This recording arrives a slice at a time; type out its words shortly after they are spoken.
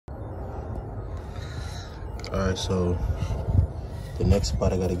Alright, so the next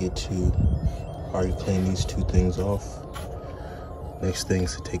spot I gotta get to, I already cleaned these two things off. Next thing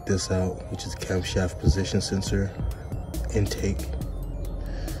is to take this out, which is the camshaft position sensor, intake.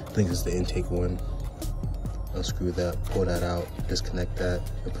 I think it's the intake one. Unscrew that, pull that out, disconnect that,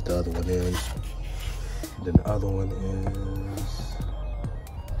 and put the other one in. And then the other one is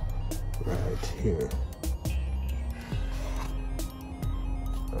right here.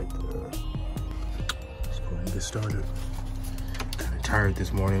 Right there. Let's go ahead and get started. Kind of tired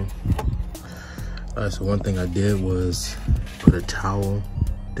this morning. Alright, so one thing I did was put a towel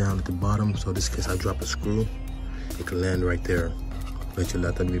down at the bottom, so just in case I drop a screw, it can land right there. Bet you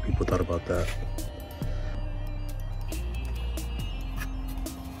not that many people thought about that.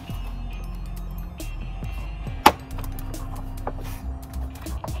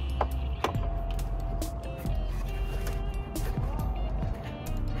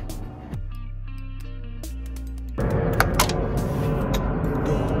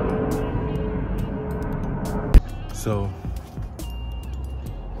 So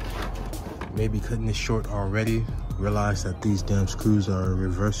maybe cutting this short already, realize that these damn screws are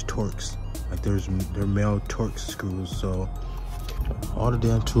reverse Torx. Like they're male Torx screws. So all the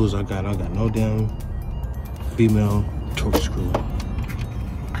damn tools I got no damn female Torx screw.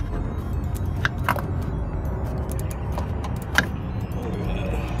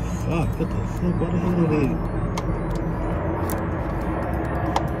 Fuck, what the fuck, what the hell are they?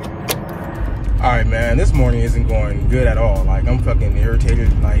 Alright man, this morning isn't going good at all. Like, I'm fucking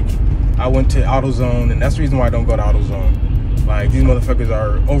irritated. Like, I went to AutoZone, and that's the reason why I don't go to AutoZone. Like, these motherfuckers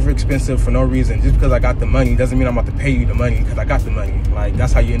are over expensive for no reason. Just because I got the money doesn't mean I'm about to pay you the money because I got the money. Like,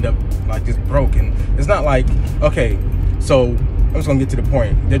 that's how you end up, like, just broke. And it's not like, okay, so I'm just gonna get to the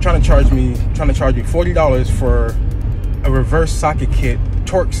point. They're trying to charge me $40 for a reverse socket kit,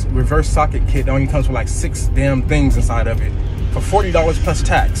 Torx reverse socket kit that only comes with like 6 damn things inside of it for $40 plus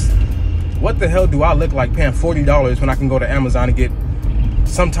tax. What the hell do I look like paying $40 when I can go to Amazon and get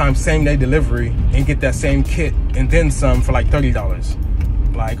sometimes same day delivery and get that same kit and then some for like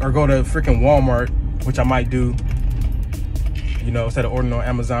 $30? Like, or go to freaking Walmart, which I might do, you know, instead of ordering on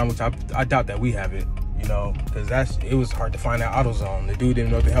Amazon, which I doubt that we have it, you know, because it was hard to find out AutoZone. The dude didn't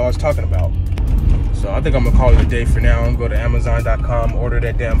know what the hell I was talking about. So I think I'm gonna call it a day for now and go to Amazon.com, order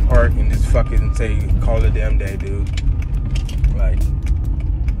that damn part, and just fucking say, call it a damn day, dude. Like,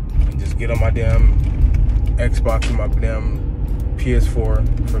 just get on my damn Xbox and my damn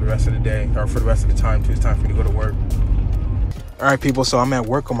PS4 for the rest of the day, or for the rest of the time till it's time for me to go to work. All right, people, so I'm at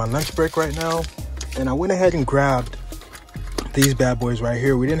work on my lunch break right now, and I went ahead and grabbed these bad boys right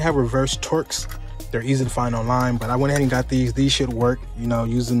here. We didn't have reverse Torx. They're easy to find online, but I went ahead and got these. These should work, you know,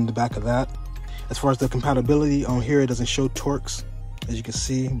 using the back of that. As far as the compatibility on here, it doesn't show Torx, as you can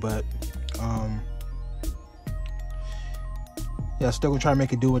see, but yeah, still gonna try to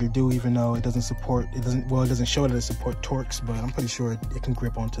make it do what it do, even though it doesn't support, it doesn't show that it supports Torx, but I'm pretty sure it can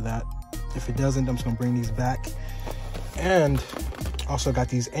grip onto that. If it doesn't, I'm just gonna bring these back. And also got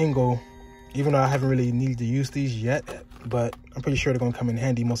these angle, even though I haven't really needed to use these yet, but I'm pretty sure they're gonna come in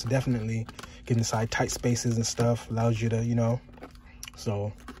handy, most definitely. Get inside tight spaces and stuff, allows you to, you know,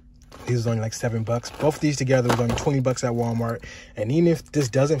 so these is only like $7. Both of these together was only $20 at Walmart. And even if this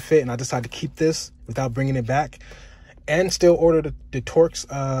doesn't fit and I decide to keep this without bringing it back, and still order the Torx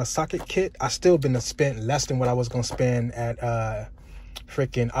socket kit, I still been spent less than what I was gonna spend at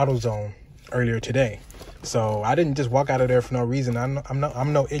freaking AutoZone earlier today. So I didn't just walk out of there for no reason. I'm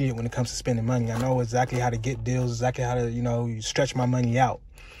no idiot when it comes to spending money. I know exactly how to get deals, exactly how to, you know, stretch my money out.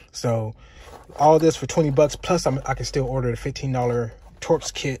 So all this for $20 plus I can still order the $15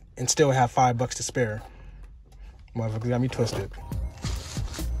 Torx kit and still have $5 to spare. Motherfuckers got me twisted.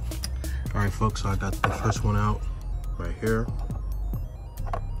 All right, folks, so I got the first one out right here. Go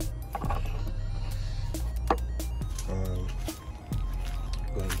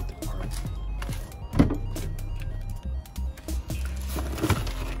ahead and get the part.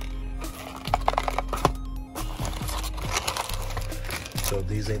 So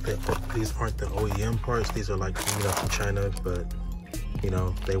these aren't the OEM parts. These are like, you know, from China, but you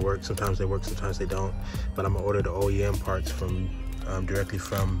know, they work. Sometimes they work, sometimes they don't. But I'm gonna order the OEM parts from directly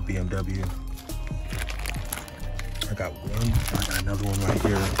from BMW. I got one, I got another one right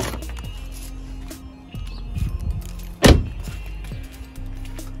here.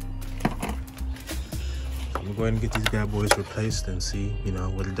 I'm gonna go ahead and get these bad boys replaced and see, you know,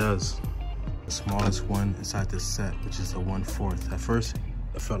 what it does. The smallest one inside this set, which is a 1/4. At first,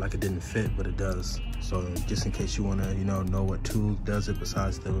 it felt like it didn't fit, but it does. So just in case you wanna, you know what tool does it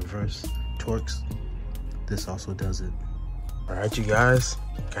besides the reverse Torx, this also does it. All right, you guys,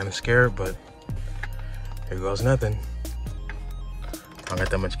 kind of scared, but Here goes nothing. I don't got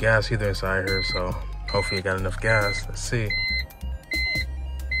that much gas either inside here, so hopefully it got enough gas. Let's see.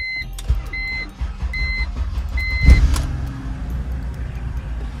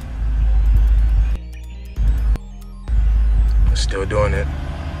 Still doing it.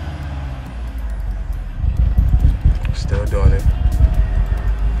 Still doing it.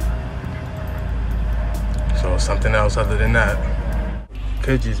 So something else other than that.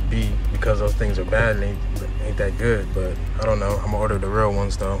 Could just be because those things are bad and ain't that good, but I don't know. I'm gonna order the real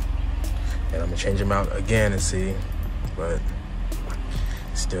ones though, and I'm gonna change them out again and see, but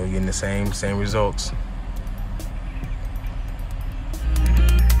still getting the same results.